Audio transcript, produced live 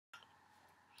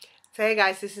So hey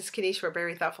guys, this is Kenisha for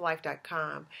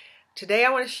VeryThoughtfulLife.com. Today I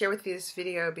want to share with you this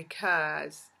video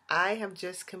because I have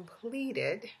just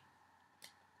completed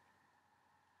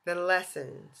the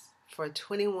lessons for a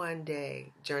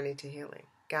 21-day journey to healing.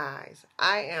 Guys,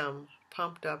 I am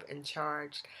pumped up and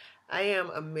charged. I am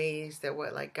amazed at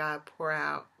what God pour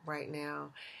out right now.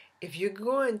 If you're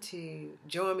going to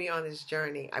join me on this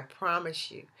journey, I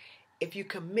promise you, if you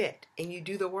commit and you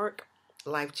do the work,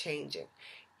 life-changing.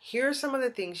 Here are some of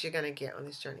the things you're going to get on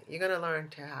this journey. You're going to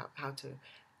learn how to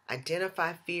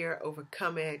identify fear,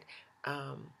 overcome it,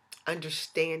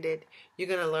 understand it. You're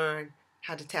going to learn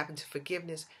how to tap into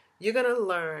forgiveness. You're going to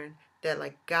learn that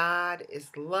God is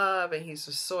love and He's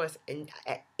the source. And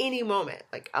at any moment,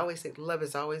 I always say, love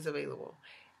is always available.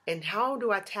 And how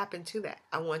do I tap into that?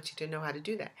 I want you to know how to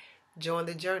do that. Join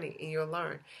the journey and you'll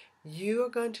learn. You're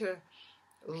going to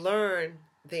learn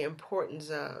the importance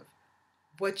of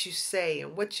what you say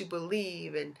and what you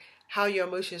believe and how your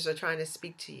emotions are trying to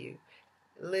speak to you.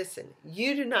 Listen,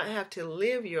 you do not have to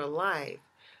live your life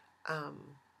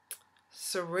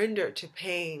surrendered to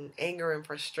pain, anger, and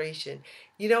frustration.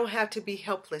 You don't have to be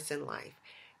helpless in life.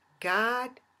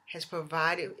 God has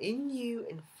provided in you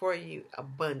and for you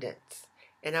abundance.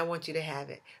 And I want you to have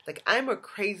it. I'm a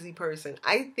crazy person.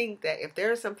 I think that if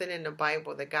there's something in the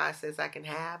Bible that God says I can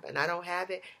have and I don't have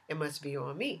it, it must be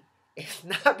on me. It's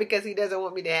not because He doesn't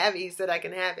want me to have it. He said I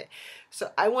can have it. So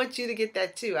I want you to get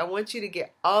that too. I want you to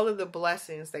get all of the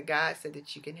blessings that God said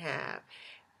that you can have.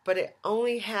 But it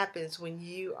only happens when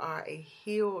you are a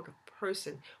healed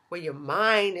person, where your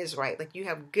mind is right. You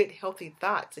have good, healthy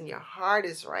thoughts and your heart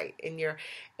is right and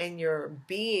your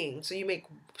being. So you make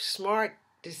smart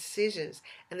decisions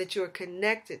and that you are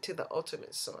connected to the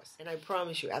ultimate source. And I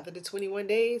promise you, after the 21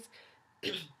 days,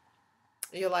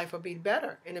 your life will be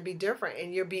better and it'll be different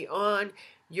and you'll be on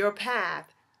your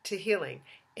path to healing.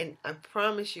 And I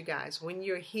promise you guys, when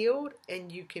you're healed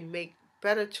and you can make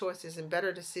better choices and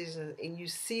better decisions and you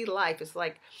see life, it's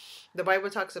like the Bible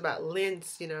talks about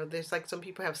lens, there's some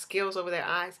people have scales over their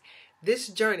eyes. This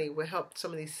journey will help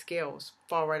some of these scales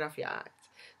fall right off your eyes.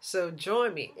 So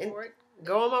join me and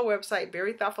go on my website,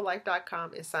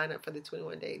 VeryThoughtfulLife.com, and sign up for the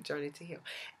 21-day journey to heal.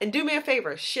 And do me a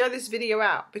favor, share this video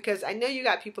out, because I know you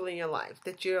got people in your life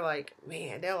that you're like,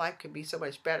 man, their life could be so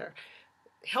much better.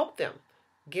 Help them.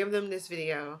 Give them this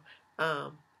video.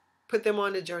 Put them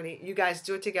on the journey. You guys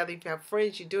do it together. If you have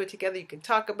friends, you do it together. You can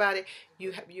talk about it.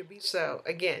 So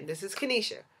again, this is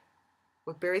Kenisha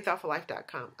with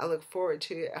VeryThoughtfulLife.com. I look forward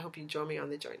to it. I hope you join me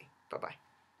on the journey. Bye-bye.